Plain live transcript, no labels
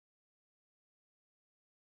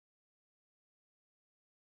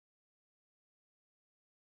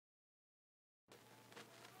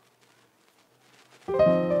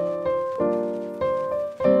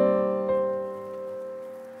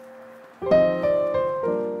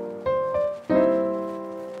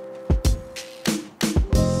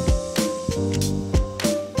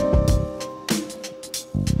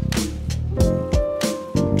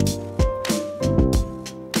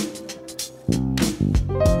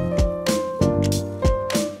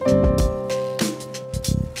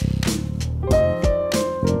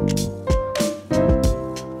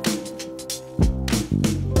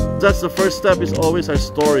that's the first step, is always our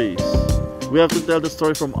stories. We have to tell the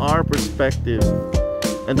story from our perspective.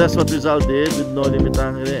 And that's what Rizal did with No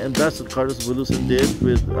Limitangere, and that's what Carlos Bulusan did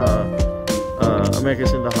with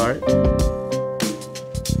Americans in the Heart.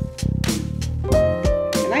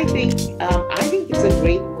 And I think it's a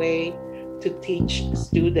great way to teach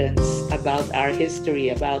students about our history,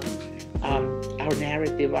 about our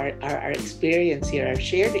narrative, our experience here, our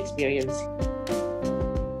shared experience.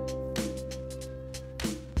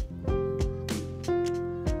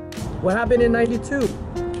 What happened in '92?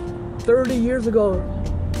 30 years ago,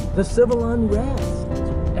 the civil unrest.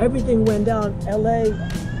 Everything went down. LA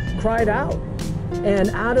cried out. And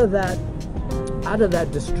out of that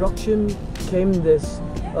destruction came these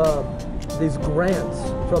grants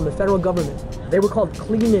from the federal government. They were called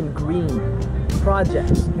clean and green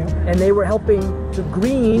projects. Yep. And they were helping to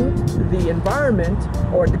green the environment,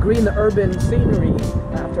 or to green the urban scenery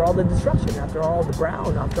after all the destruction, after all the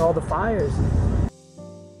brown, after all the fires.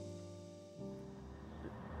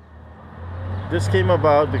 This came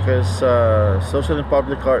about because Social and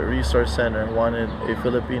Public Art Resource Center wanted a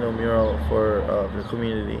Filipino mural for the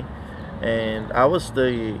community, and I was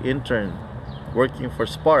the intern working for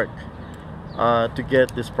Spark to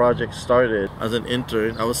get this project started. As an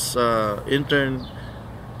intern, I was intern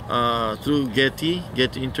through Getty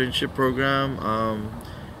internship program,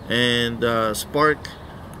 and Spark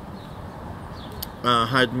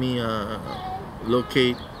had me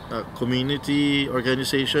locate a community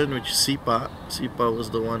organization, which SIPA was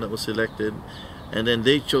the one that was selected, and then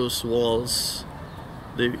they chose walls.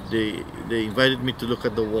 They invited me to look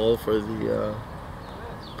at the wall for the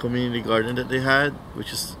community garden that they had,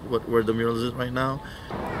 which is where the mural is right now.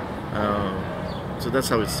 So that's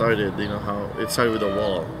how it started. You know how it started with a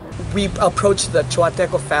wall. We approached the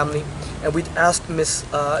Chuateco family, and we asked Miss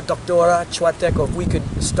Doctora Chuateco if we could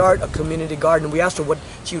start a community garden. We asked her what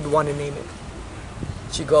she would want to name it.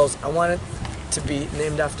 She goes, I want it to be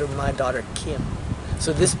named after my daughter Kim.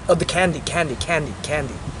 So this, the Candy.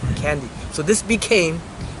 So this became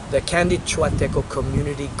the Candy Chuateco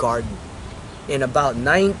Community Garden in about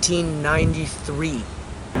 1993.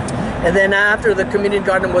 And then after the community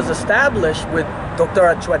garden was established, with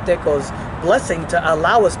Dr. Chuateco's blessing to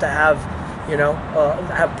allow us to have,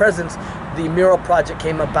 have presence, the mural project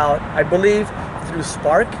came about, I believe, through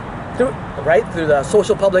Spark, through the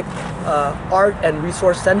Social Public Art and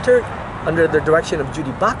Resource Center under the direction of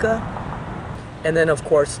Judy Baca. And then of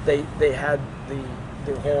course they had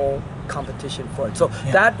the whole competition for it. So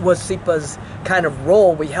that was SIPA's kind of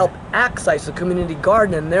role. We helped access the community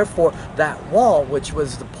garden, and therefore that wall, which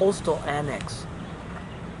was the postal annex.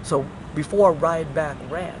 So before Ride Back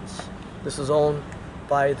Ranch, this was owned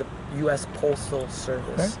by the U.S. Postal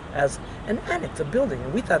Service as an annex, a building,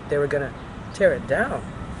 and we thought they were gonna tear it down.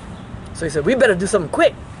 So he said, we better do something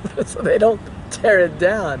quick so they don't tear it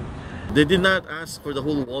down. They did not ask for the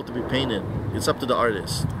whole wall to be painted. It's up to the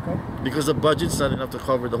artist. Because the budget's not enough to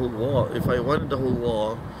cover the whole wall. If I wanted the whole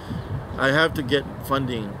wall, I have to get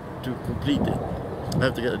funding to complete it. I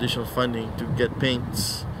have to get additional funding to get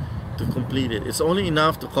paints to complete it. It's only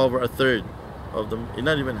enough to cover a third of them,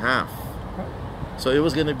 not even half. So it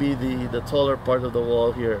was going to be the taller part of the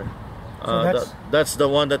wall here. So that's the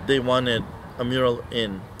one that they wanted a mural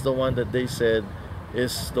in. The one that they said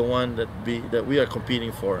is the one that we are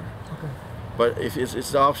competing for. But if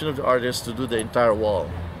it's the option of the artist to do the entire wall.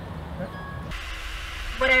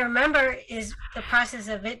 What I remember is the process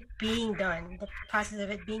of it being done, the process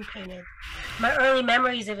of it being painted. My early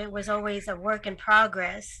memories of it was always a work in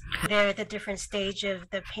progress. There at the different stage of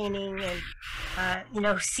the painting, and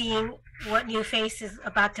seeing what new face is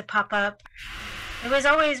about to pop up. It was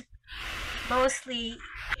always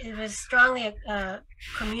it was strongly a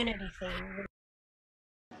community thing.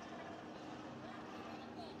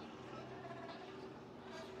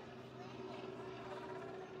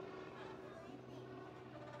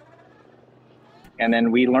 And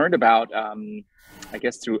then we learned about, I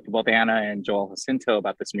guess through both Anna and Joel Jacinto,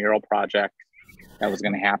 about this mural project that was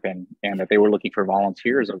going to happen, and that they were looking for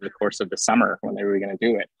volunteers over the course of the summer when they were going to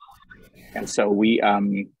do it. And so we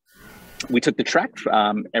took the trek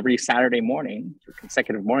every Saturday morning,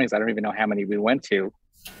 consecutive mornings. I don't even know how many we went to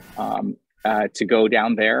go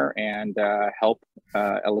down there and help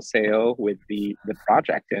Eliseo with the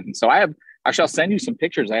project. And so I'll send you some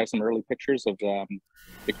pictures. I have some early pictures of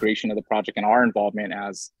the creation of the project and our involvement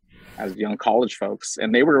as young college folks.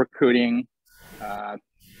 And they were recruiting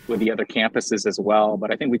with the other campuses as well.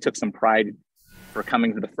 But I think we took some pride for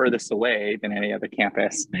coming to the furthest away than any other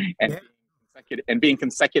campus and being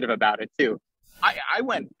consecutive about it too. I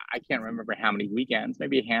went, I can't remember how many weekends,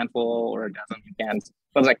 maybe a handful or a dozen weekends.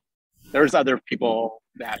 But I was like, there's other people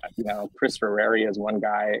that, Chris Ferrari is one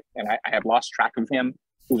guy, and I have lost track of him,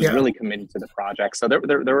 who was really committed to the project. So there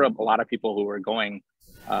were a lot of people who were going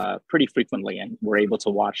pretty frequently and were able to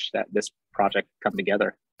watch this project come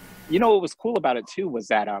together. What was cool about it too was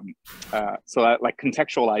that like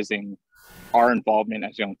contextualizing our involvement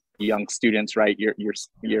as young students, right?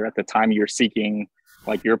 You're at the time you're seeking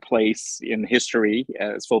like your place in history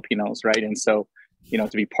as Filipinos, right? And so, to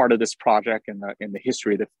be part of this project and the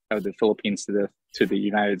history of the Philippines to the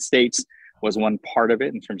United States was one part of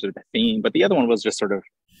it in terms of the theme, but the other one was just sort of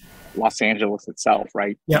Los Angeles itself,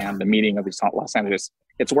 right? And the meaning of Los Angeles.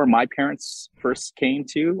 It's where my parents first came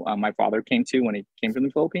to. My father came to when he came from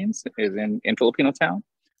the Philippines, is in Filipinotown.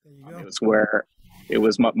 It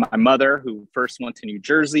was my mother who first went to New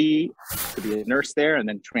Jersey to be a nurse there, and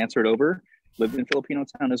then transferred over, lived in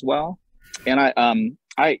Filipinotown as well. And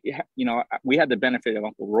we had the benefit of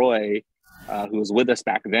Uncle Roy, who was with us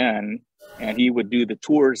back then, and he would do the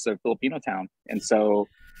tours of Filipinotown. And so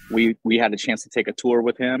we had a chance to take a tour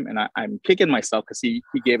with him, and I'm kicking myself because he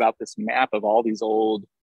gave out this map of all these old,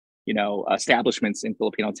 establishments in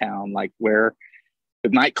Filipinotown, like where the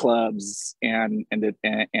nightclubs and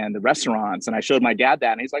the restaurants. And I showed my dad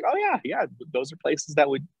that, and he's like, "Oh yeah, those are places that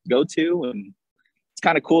we'd go to." And it's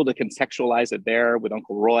kind of cool to contextualize it there with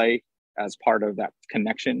Uncle Roy as part of that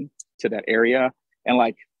connection to that area. And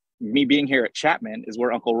like me being here at Chapman is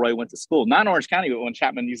where Uncle Roy went to school, not in Orange County, but when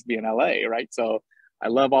Chapman used to be in LA, right? So I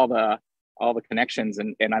love all the connections.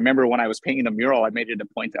 And I remember when I was painting a mural, I made it a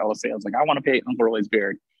point to LSA. I was like, I want to paint Uncle Roy's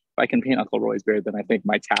beard. If I can paint Uncle Roy's beard, then I think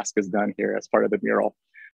my task is done here as part of the mural.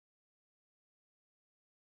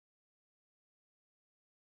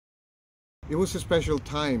 It was a special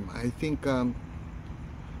time. I think the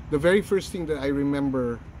very first thing that I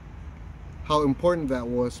remember how important that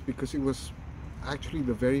was, because it was actually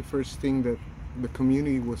the very first thing that the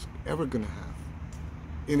community was ever going to have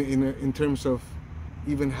in terms of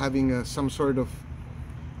even having some sort of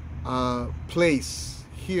place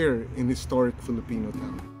here in historic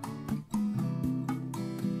Filipinotown.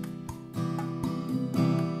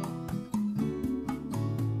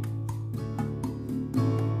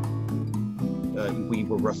 We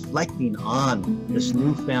were reflecting on this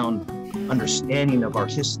newfound understanding of our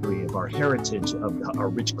history, of our heritage, of our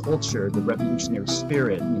rich culture, the revolutionary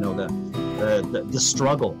spirit, the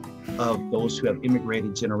struggle of those who have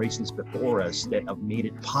immigrated generations before us that have made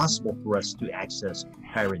it possible for us to access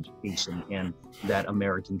higher education and that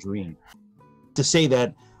American dream. To say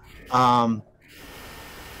that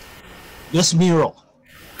this mural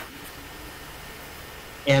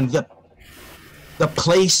and the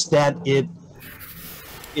place that it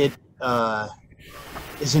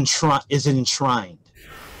is enshrined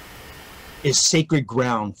is sacred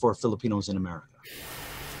ground for Filipinos in America.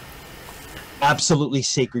 Absolutely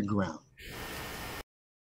sacred ground.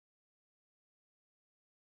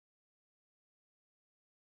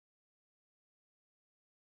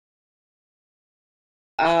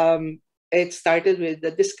 It started with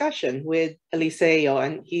the discussion with Eliseo,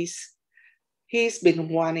 and he's been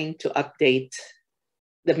wanting to update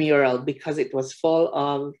the mural because it was full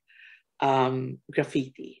of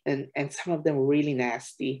graffiti, and some of them really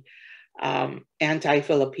nasty,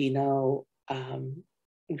 anti-Filipino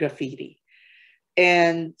graffiti.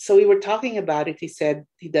 And so we were talking about it. He said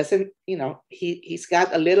he doesn't, he's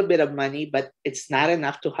got a little bit of money, but it's not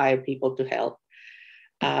enough to hire people to help.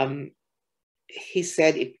 He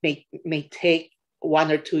said it may take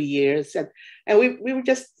 1 or 2 years. And we were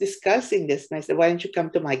just discussing this. And I said, why don't you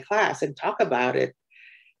come to my class and talk about it?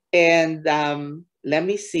 And let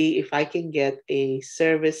me see if I can get a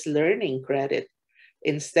service learning credit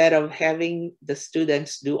instead of having the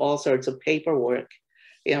students do all sorts of paperwork,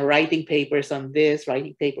 writing papers on this,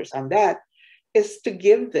 writing papers on that, is to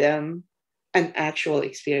give them an actual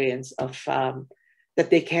experience of that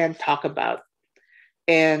they can talk about.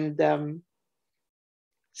 And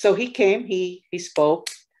so he came, he spoke.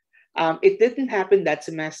 It didn't happen that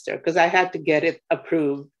semester because I had to get it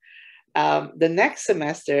approved. The next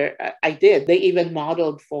semester, I did. They even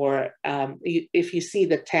modeled for, if you see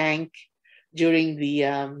the tank during the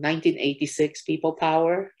 1986 People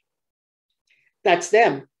Power, that's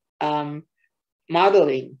them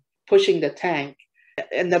modeling, pushing the tank.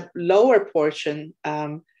 And the lower portion,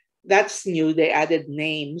 that's new. They added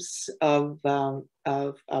names of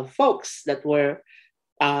folks that were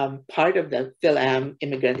part of the Phil-Am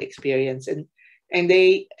immigrant experience. And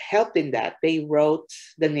they helped in that. They wrote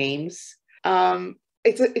the names.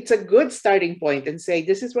 It's a good starting point and say,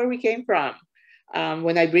 this is where we came from.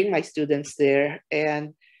 When I bring my students there,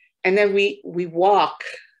 and then we walk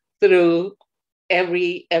through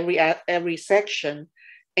every section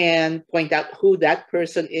and point out who that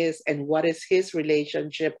person is and what is his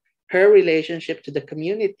relationship, her relationship to the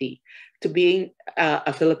community, to being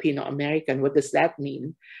a Filipino American. What does that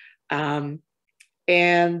mean?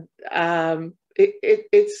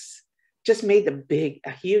 It's just made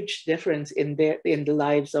a huge difference in the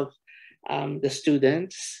lives of the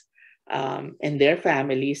students and their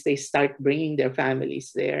families. They start bringing their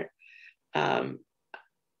families there. I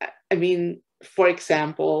mean, for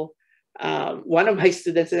example, one of my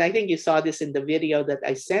students, and I think you saw this in the video that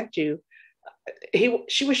I sent you,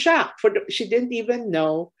 she was shocked. She didn't even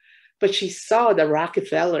know, but she saw the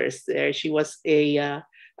Rockefellers there. She was the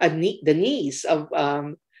niece of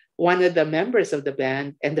one of the members of the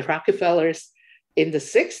band, and the Rockefellers in the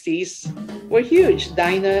 60s were huge.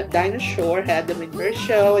 Dinah Shore had them in her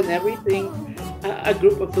show and everything. A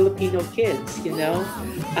group of Filipino kids,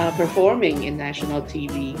 performing in national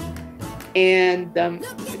TV. And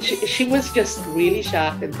she was just really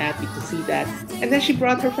shocked and happy to see that. And then she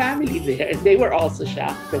brought her family there, and they were also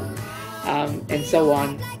shocked, and so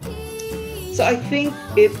on. So I think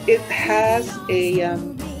it has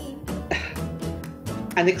an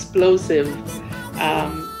explosive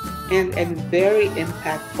and very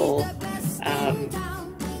impactful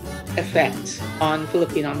effect on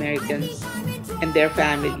Filipino Americans and their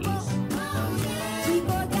families.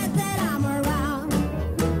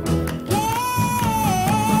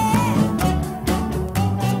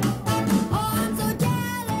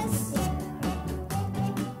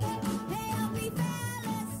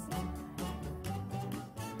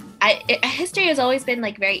 History has always been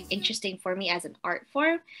like very interesting for me as an art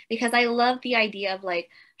form, because I love the idea of like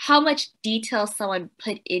how much detail someone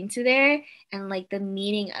put into there and like the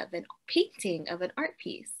meaning of an painting, of an art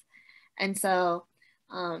piece. And so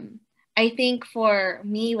I think for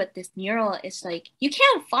me with this mural, it's like you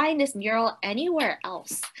can't find this mural anywhere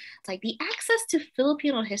else. It's like the access to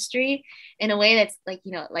Filipino history in a way that's like,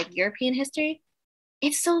 like European history,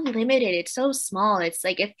 it's so limited, it's so small. It's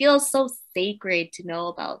like, it feels so sacred to know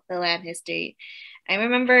about the land history. I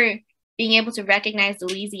remember being able to recognize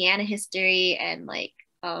Louisiana history and like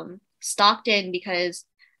Stockton, because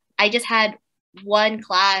I just had one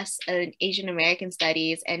class in Asian American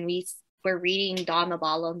studies and we were reading Don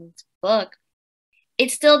Mabalon's book.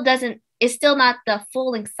 It's still not the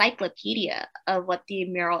full encyclopedia of what the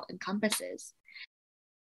mural encompasses.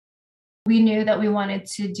 We knew that we wanted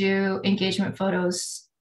to do engagement photos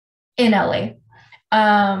in LA.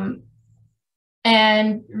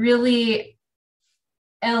 And really,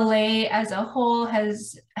 LA as a whole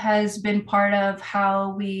has been part of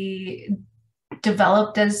how we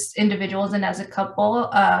developed as individuals and as a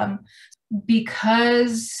couple,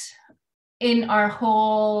 because in our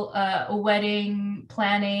whole wedding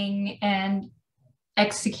planning and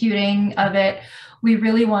executing of it, we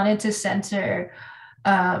really wanted to center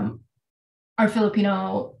our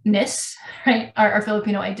Filipino-ness, right? Our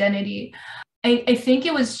Filipino identity. I think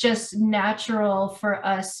it was just natural for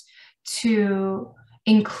us to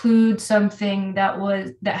include something that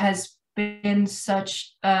has been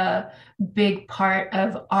such a big part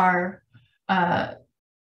of our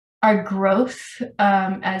growth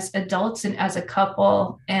as adults and as a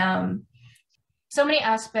couple. So many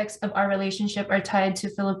aspects of our relationship are tied to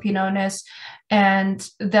Filipino-ness, and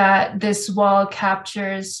that this wall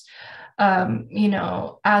captures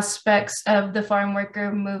aspects of the farm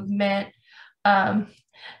worker movement.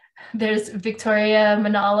 There's Victoria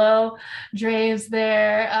Manalo Draves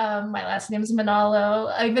there. My last name is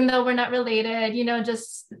Manalo, even though we're not related,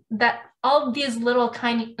 just that all of these little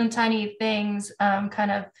tiny things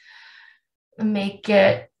kind of make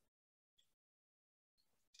it,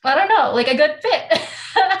 I don't know, like a good fit.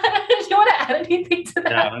 Do you want to add anything to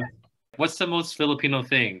that? Yeah. What's the most Filipino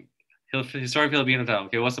thing? Historic Filipinotown.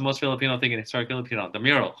 Okay, what's the most Filipino thing in Historic Filipino? The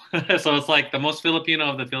mural. So it's like the most Filipino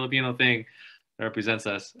of the Filipino thing that represents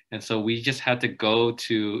us. And so we just had to go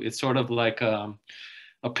to, it's sort of like a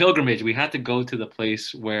pilgrimage. We had to go to the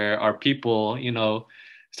place where our people,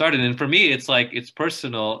 started. And for me, it's like, it's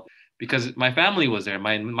personal because my family was there.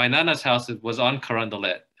 My Nana's house was on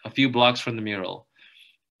Carondelet, a few blocks from the mural.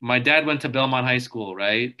 My dad went to Belmont High School,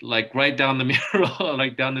 right? Like right down the mural,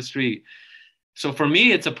 like down the street. So for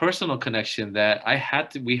me, it's a personal connection that I had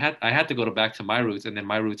to go back to my roots, and then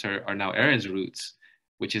my roots are now Aaron's roots,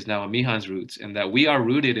 which is now Amihan's roots, and that we are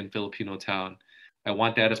rooted in Filipinotown. I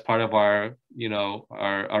want that as part of our,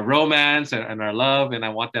 our romance and our love, and I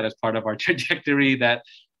want that as part of our trajectory, that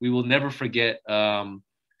we will never forget,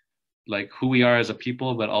 like who we are as a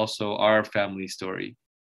people, but also our family story.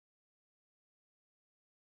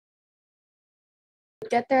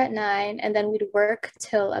 Get there at 9, and then we'd work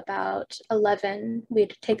till about 11.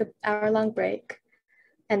 We'd take an hour-long break,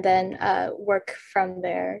 and then work from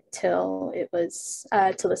there till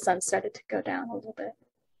till the sun started to go down a little bit.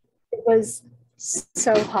 It was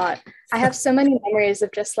so hot. I have so many memories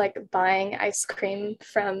of just like buying ice cream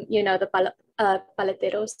from, you know, the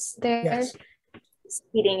paleteros there, Yes.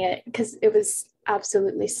 eating it because it was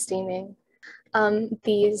absolutely steaming.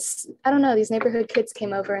 These neighborhood kids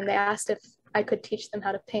came over and they asked if I could teach them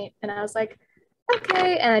how to paint, and I was like,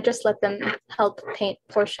 okay, and I just let them help paint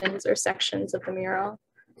portions or sections of the mural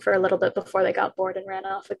for a little bit before they got bored and ran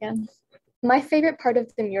off again. My favorite part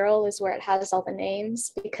of the mural is where it has all the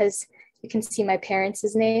names, because you can see my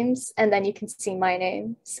parents' names and then you can see my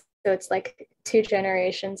name. So it's like 2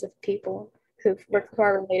 generations of people who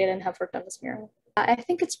are related and have worked on this mural. I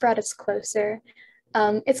think it's brought us closer.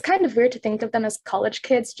 It's kind of weird to think of them as college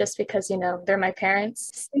kids just because, you know, they're my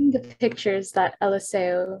parents. Seeing the pictures that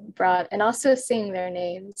Eliseo brought and also seeing their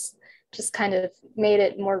names just kind of made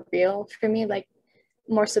it more real for me, like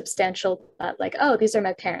more substantial, that like, oh, these are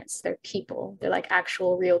my parents. They're people. They're like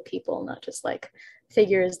actual real people, not just like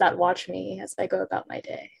figures that watch me as I go about my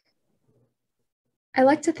day. I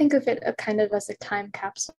like to think of it kind of as a time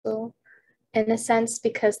capsule in a sense,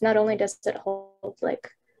 because not only does it hold like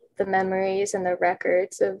the memories and the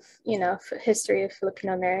records of, you know, history of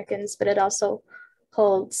Filipino Americans, but it also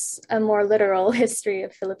holds a more literal history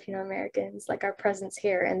of Filipino Americans, like our presence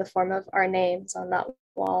here in the form of our names on that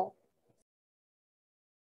wall.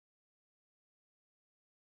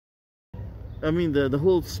 I mean, the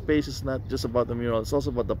whole space is not just about the mural, it's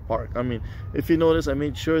also about the park. I mean, if you notice, I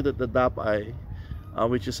made sure that the Dapay,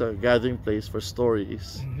 which is a gathering place for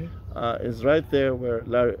stories, is right there where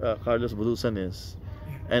Carlos Bulusan is.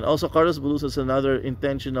 And also Carlos Bulusan is another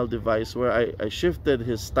intentional device where I shifted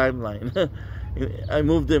his timeline. I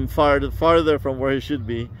moved him farther from where he should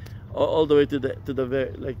be, all the way to the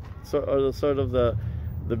very, like, sort of the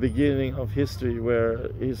beginning of history,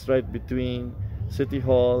 where he's right between City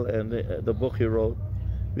Hall and the book he wrote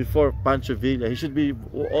before Pancho Villa. He should be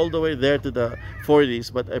all the way there to the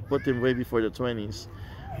 40s, but I put him way before the 20s,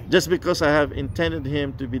 just because I have intended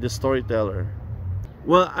him to be the storyteller.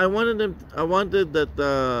 Well, I wanted the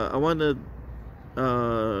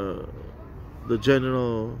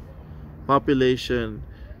general population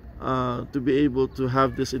to be able to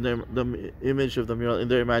have this in the image of the mural in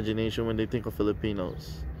their imagination when they think of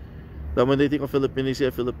Filipinos. That when they think of Filipinos, see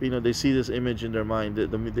a Filipino, they see this image in their mind,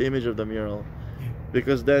 the image of the mural,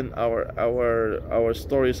 because then our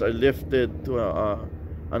stories are lifted to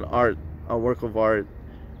a work of art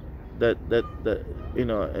that you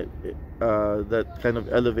know that kind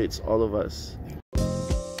of elevates all of us.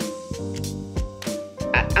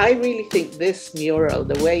 I really think this mural,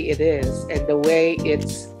 the way it is and the way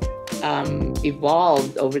it's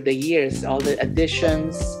evolved over the years, all the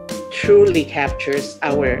additions, truly captures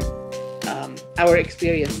our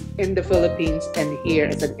experience in the Philippines and here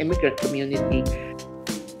as an immigrant community.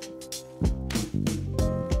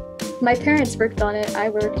 My parents worked on it, I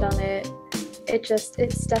worked on it.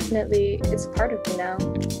 It's part of me now.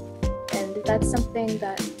 And that's something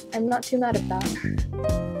that I'm not too mad about.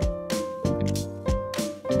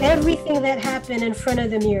 Everything that happened in front of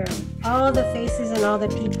the mural, all the faces and all the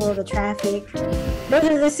people, the traffic, those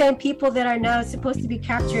are the same people that are now supposed to be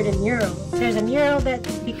captured in murals. There's a mural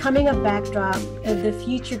that's becoming a backdrop of the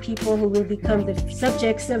future people who will become the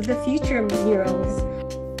subjects of the future murals.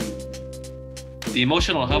 The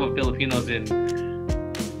emotional hub of Filipinos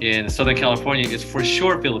in Southern California is for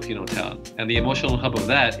sure Filipinotown, and the emotional hub of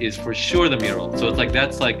that is for sure the mural. So it's like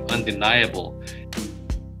that's like undeniable.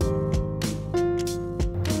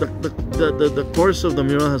 The course of the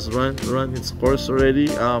mural has run its course already.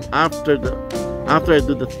 After I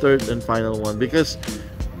do the third and final one, because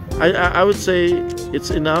I would say it's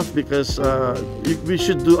enough, because we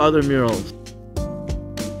should do other murals.